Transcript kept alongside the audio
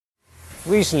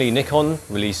Recently, Nikon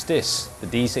released this, the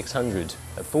D600,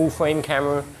 a full-frame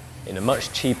camera in a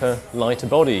much cheaper, lighter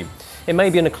body. It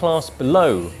may be in a class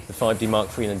below the 5D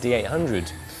Mark III and the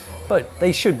D800, but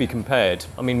they should be compared.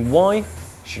 I mean, why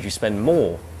should you spend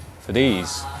more for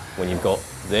these when you've got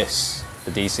this,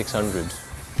 the D600?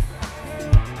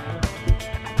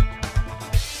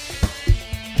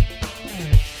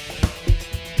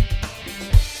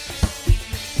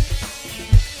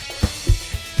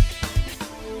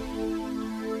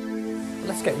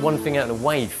 Let's get one thing out of the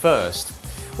way first.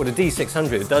 Well, the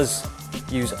D600 does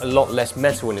use a lot less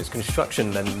metal in its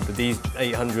construction than the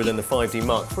D800 and the 5D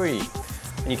Mark III.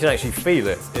 And you can actually feel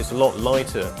it, it's a lot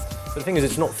lighter. But the thing is,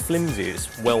 it's not flimsy,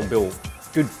 it's well built,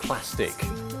 good plastic,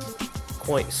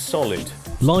 quite solid.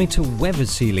 Lighter weather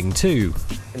sealing too.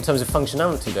 In terms of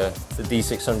functionality, the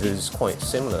D600 is quite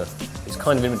similar. It's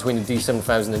kind of in between the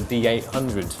D7000 and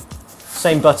D800.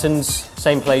 Same buttons,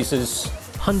 same places.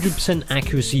 100%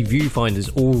 accuracy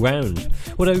viewfinders all round,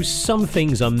 although some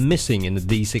things are missing in the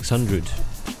D600.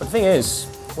 But the thing is,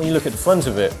 when you look at the front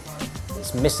of it,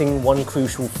 it's missing one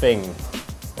crucial thing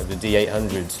of the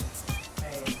D800,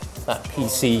 that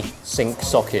PC sync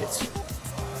socket.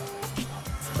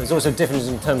 There's also a difference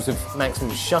in terms of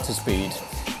maximum shutter speed.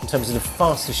 In terms of the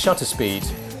fastest shutter speed,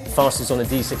 the fastest on the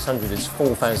D600 is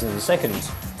 4,000 of a second,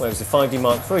 whereas the 5D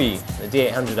Mark III and the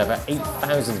D800 have an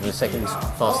 8,000 of a second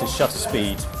fastest shutter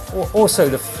speed. Also,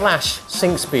 the flash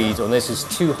sync speed on this is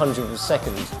 200 of a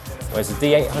second, whereas the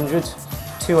D800,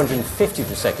 250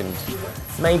 per second.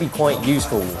 May be quite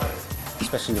useful,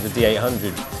 especially with the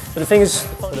D800. But the thing is,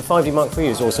 the 5D Mark III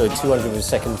is also a 200 of a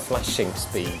second flash sync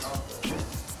speed.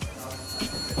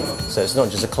 So it's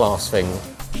not just a class thing.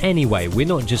 Anyway, we're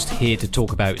not just here to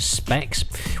talk about specs,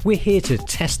 we're here to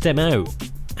test them out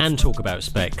and talk about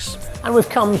specs. And we've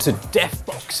come to Deaf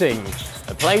Boxing,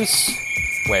 a place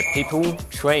where people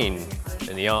train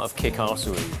in the art of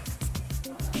kick-arsery.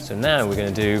 So now we're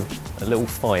going to do a little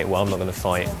fight. Well, I'm not going to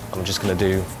fight, I'm just going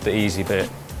to do the easy bit.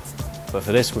 But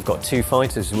for this, we've got two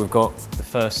fighters. We've got the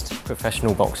first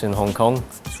professional boxer in Hong Kong,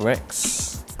 it's Rex.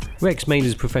 Rex made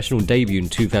his professional debut in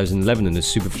 2011 in the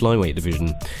super flyweight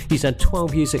division. He's had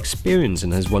 12 years experience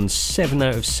and has won 7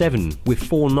 out of 7 with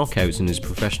 4 knockouts in his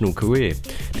professional career,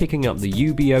 picking up the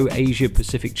UBO Asia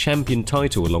Pacific Champion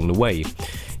title along the way.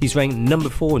 He's ranked number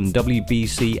 4 in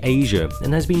WBC Asia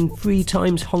and has been 3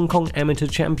 times Hong Kong Amateur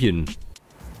Champion.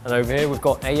 And over here we've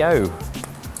got Ayo.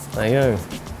 Ayo,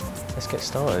 let's get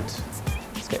started.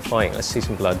 Let's get fighting, let's see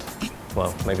some blood.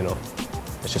 Well, maybe not.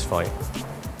 Let's just fight.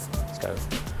 Let's go.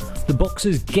 The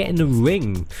boxers get in the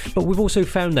ring, but we've also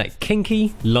found that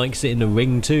Kinky likes it in the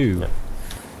ring too. Yeah.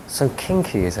 So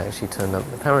Kinky has actually turned up.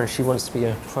 Apparently she wants to be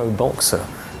a pro boxer,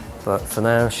 but for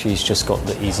now she's just got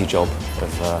the easy job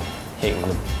of hitting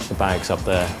the bags up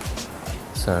there.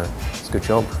 So it's a good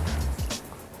job.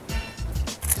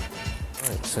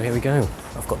 Right, so here we go.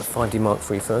 I've got the 5D Mark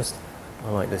III first. I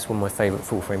like this, one of my favourite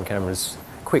full frame cameras.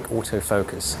 Quick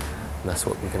autofocus, and that's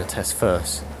what we're going to test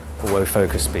first. For low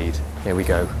focus speed. Here we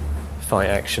go. Fight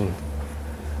action.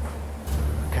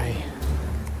 Okay.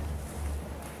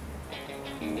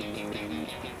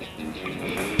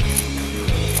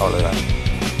 Oh, look at that.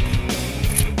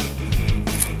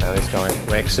 Now this guy,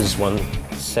 Rex, has won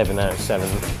 7 out of 7.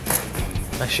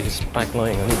 Actually, it's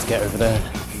backlighting. I need to get over there.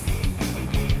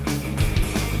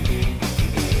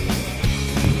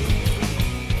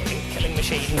 Killing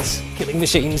machines. Killing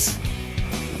machines.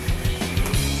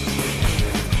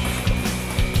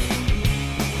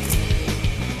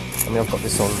 I mean, I've got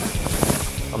this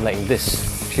on. I'm letting this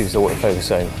choose the autofocus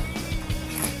zone.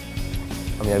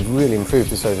 I mean, I've really improved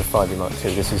this over 5D Mark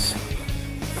II. This is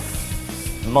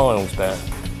miles better.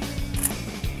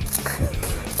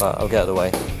 Right, I'll get out of the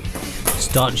way.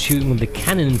 Start shooting with the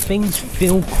Canon and things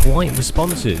feel quite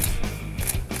responsive.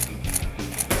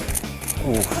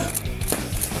 Ooh.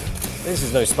 This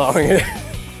is no sparring.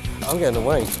 I'm getting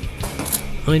away.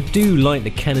 I do like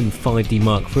the Canon 5D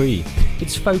Mark III.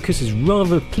 Its focus is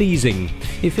rather pleasing.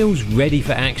 It feels ready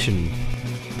for action.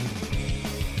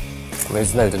 I mean,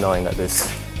 there's no denying that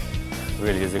this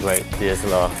really is a great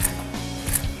DSLR.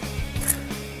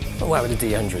 But what about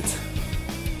the D100?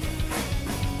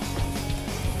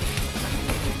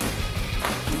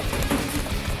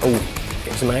 Oh,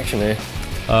 get some action here.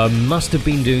 Must have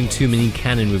been doing too many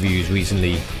Canon reviews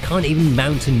recently. Can't even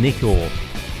mount a Nikkor.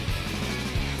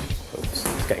 Oops,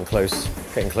 it's getting close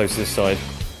to this side.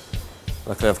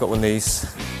 Luckily I've got one of these.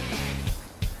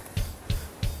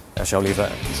 Actually, I'll leave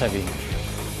that, it's heavy.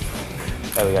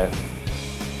 There we go.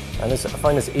 And I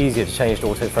find it's easier to change to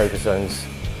autofocus zones.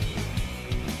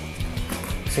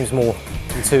 It seems more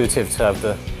intuitive to have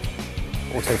the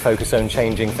autofocus zone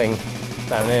changing thing.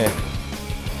 down here.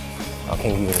 Oh,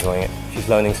 Kinky's enjoying it. She's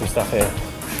learning some stuff here.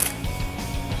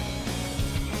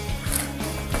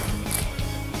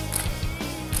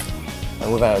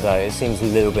 And without a doubt, it seems a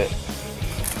little bit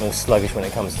more sluggish when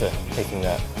it comes to picking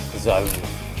that zone.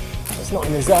 It's not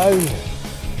in the zone.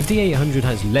 The D800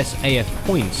 has less AF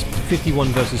points, 51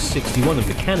 versus 61 of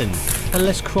the Canon, and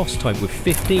less cross type with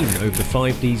 15 over the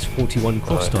 5D's 41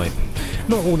 cross type.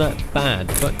 Not all that bad,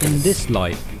 but in this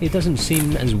light, it doesn't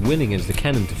seem as willing as the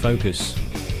Canon to focus.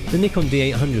 The Nikon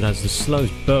D800 has the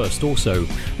slowest burst also,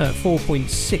 at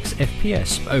 4.6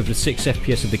 FPS over the 6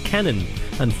 FPS of the Canon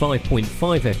and 5.5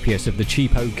 FPS of the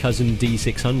cheapo cousin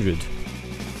D600.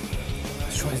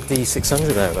 Let's try the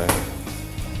D600 out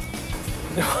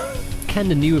though. Can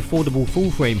the new affordable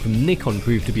full frame from Nikon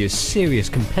prove to be a serious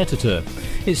competitor?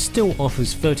 It still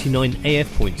offers 39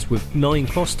 AF points with 9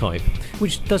 cross type,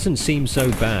 which doesn't seem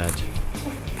so bad.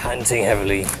 Panting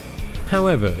heavily.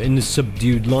 However, in the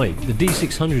subdued light, the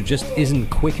D600 just isn't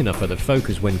quick enough at the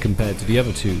focus when compared to the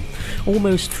other two.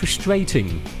 Almost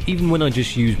frustrating, even when I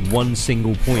just use one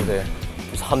single point.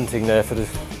 Just hunting there for the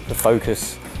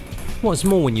focus. What's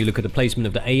more, when you look at the placement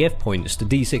of the AF points, the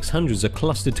D600s are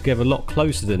clustered together a lot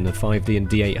closer than the 5D and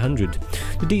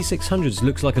D800. The D600s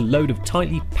looks like a load of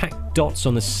tightly packed dots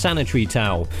on a sanitary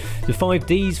towel. The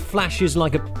 5Ds flashes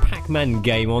like a Pac-Man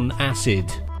game on acid.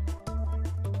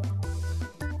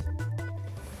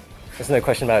 There's no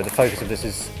question about it, the focus of this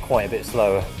is quite a bit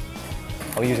slower.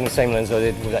 I'm using the same lens I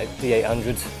did with that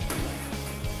D800,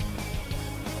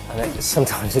 and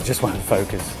sometimes it just won't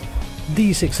focus.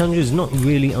 D600 is not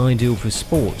really ideal for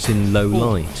sports in low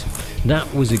light.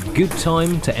 That was a good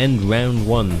time to end round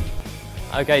 1.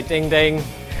 Okay, ding ding.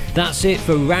 That's it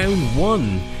for round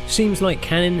 1. Seems like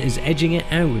Canon is edging it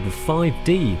out with the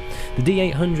 5D. The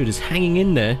D800 is hanging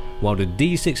in there, while the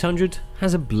D600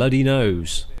 has a bloody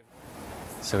nose.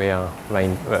 So we are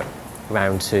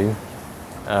round 2.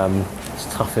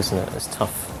 It's tough, isn't it? It's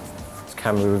tough. It's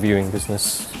camera reviewing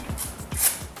business.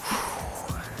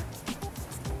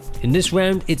 In this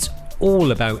round, it's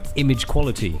all about image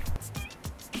quality.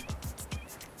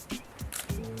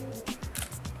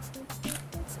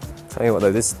 Tell you what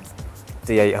though, this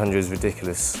D800 is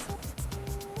ridiculous.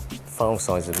 File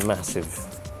size is massive.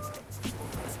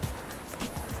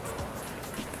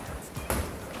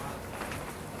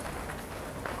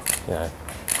 You know,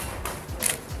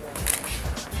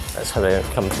 that's how they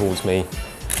come towards me.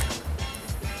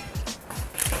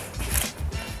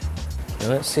 Now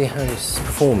let's see how this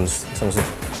performs in terms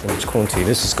of image quality.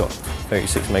 This has got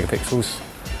 36 megapixels.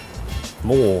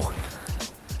 More.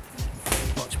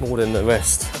 Much more than the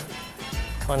rest.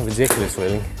 Kind of ridiculous,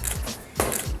 really.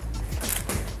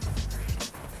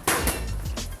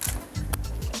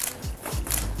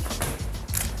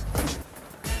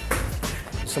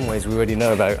 In some ways we already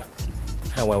know about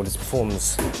how well this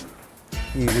performs.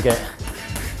 You usually get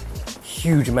a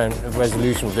huge amount of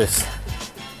resolution with this.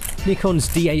 Nikon's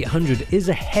D800 is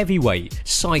a heavyweight,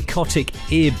 psychotic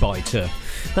ear biter.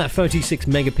 That 36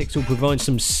 megapixel provides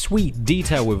some sweet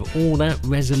detail with all that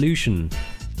resolution.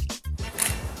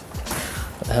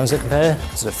 How does it compare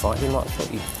to the 5D Mark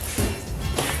III?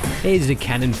 It is a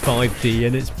Canon 5D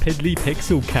and its piddly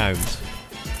pixel count.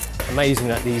 Amazing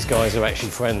that these guys are actually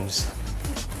friends.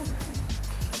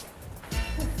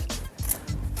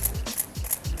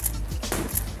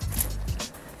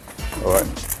 Alright,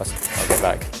 I'll get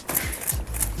back.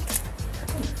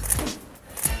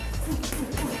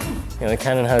 You know, the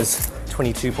Canon has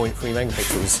 22.3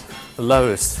 megapixels, the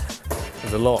lowest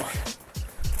of the lot.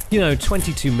 You know,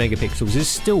 22 megapixels is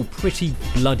still pretty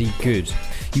bloody good.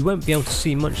 You won't be able to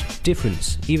see much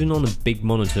difference, even on a big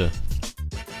monitor.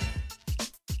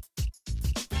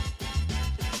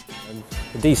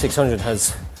 The D600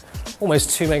 has almost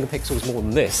 2 megapixels more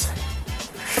than this.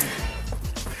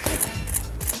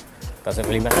 Doesn't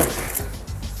really matter.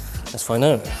 Let's find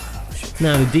out.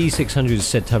 Now, the D600 is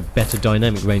said to have better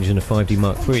dynamic range than a 5D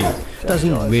Mark III.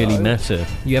 Doesn't really matter.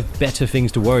 You have better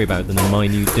things to worry about than the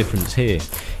minute difference here.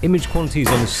 Image quality is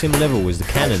on the same level as the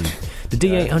Canon. The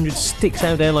D800 sticks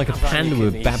out there like a panda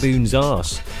with a baboon's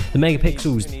arse. The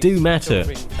megapixels do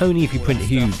matter, only if you print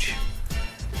huge.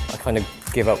 I kind of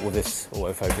give up with this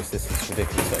autofocus. This is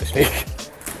ridiculous, so to speak.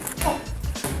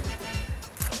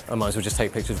 I might as well just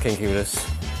take pictures of Kinky with this.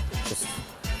 Just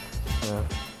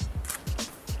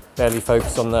barely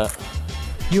focus on that.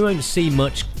 You won't see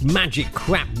much magic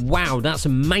crap. Wow, that's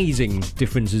amazing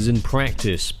differences in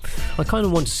practice. I kind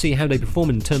of want to see how they perform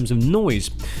in terms of noise,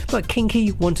 but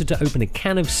Kinky wanted to open a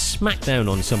can of smackdown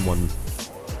on someone.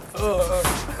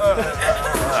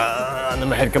 And then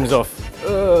my head comes off.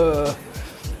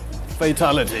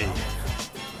 Fatality.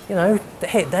 you know,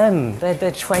 hit them.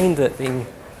 They're trained at being,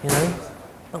 you know,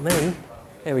 not me.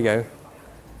 There we go.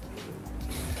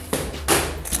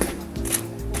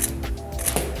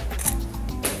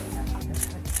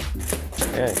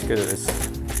 Yeah, she's good at this.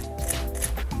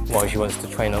 Why she wants to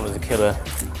train up as a killer.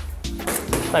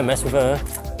 Don't mess with her.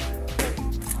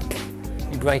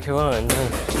 You break her arm,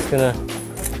 she's gonna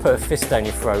put her fist down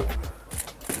your throat.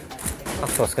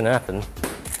 That's what's gonna happen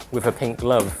with her pink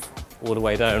glove all the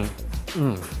way down.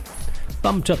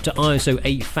 Bumped up to ISO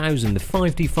 8000, the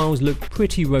 5D files look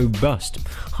pretty robust.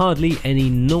 Hardly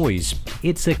any noise.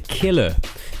 It's a killer.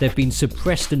 They've been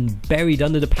suppressed and buried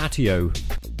under the patio.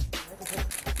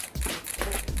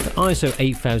 The ISO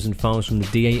 8000 files from the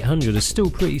D800 are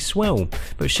still pretty swell,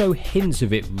 but show hints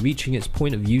of it reaching its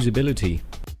point of usability.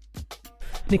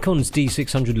 Nikon's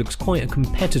D600 looks quite a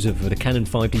competitor for the Canon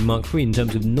 5D Mark III in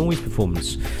terms of noise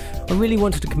performance. I really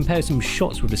wanted to compare some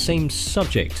shots with the same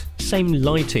subject, same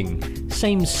lighting,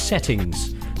 same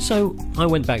settings, so I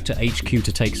went back to HQ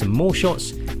to take some more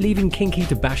shots, leaving Kinky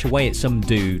to bash away at some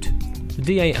dude. The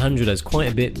D800 has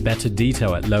quite a bit better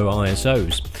detail at lower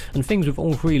ISOs, and things with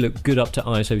all three look good up to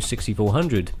ISO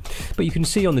 6400, but you can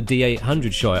see on the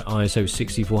D800 shot at ISO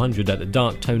 6400 that the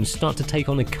dark tones start to take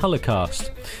on a colour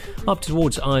cast. Up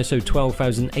towards ISO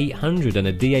 12800 and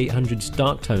the D800's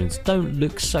dark tones don't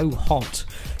look so hot.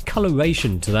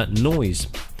 Coloration to that noise.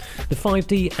 The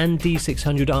 5D and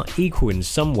D600 are equal in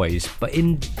some ways, but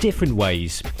in different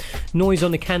ways. Noise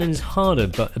on the Canon's harder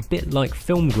but a bit like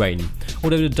film grain,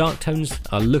 although the dark tones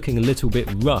are looking a little bit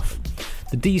rough.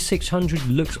 The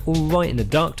D600 looks alright in the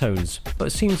dark tones,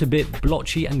 but seems a bit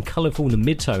blotchy and colourful in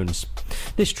the midtones.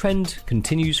 This trend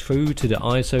continues through to the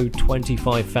ISO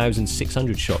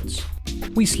 25600 shots.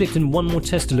 We slipped in one more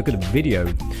test to look at the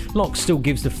video. Locke still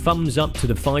gives the thumbs up to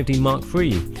the 5D Mark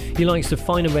III. He likes the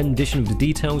finer rendition of the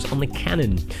details on the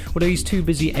Canon, although he's too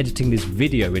busy editing this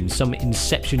video in some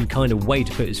Inception kind of way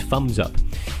to put his thumbs up.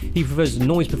 He prefers the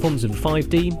noise performance of the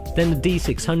 5D, then the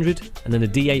D600, and then the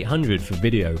D800 for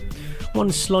video. One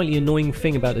slightly annoying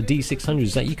thing about the D600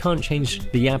 is that you can't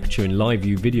change the aperture in live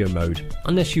view video mode,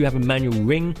 unless you have a manual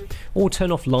ring or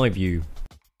turn off live view.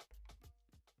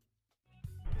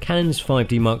 Canon's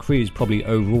 5D Mark III is probably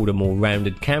overall a more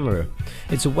rounded camera.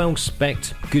 It's a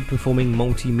well-spec'd, good-performing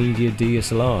multimedia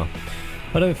DSLR.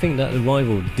 I don't think that the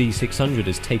rival D600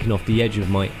 has taken off the edge of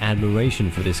my admiration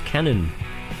for this Canon,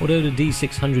 although the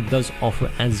D600 does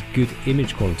offer as good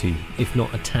image quality, if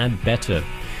not a tad better,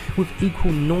 with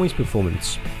equal noise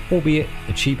performance, albeit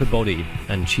a cheaper body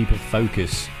and cheaper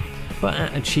focus, but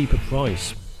at a cheaper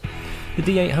price. The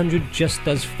D800 just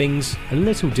does things a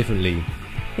little differently.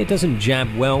 It doesn't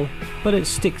jab well, but it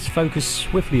sticks focus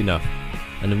swiftly enough,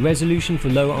 and the resolution for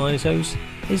lower ISOs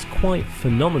is quite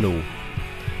phenomenal.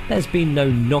 There's been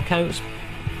no knockouts,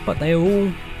 but they are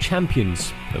all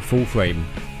champions of full frame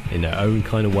in their own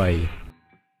kind of way.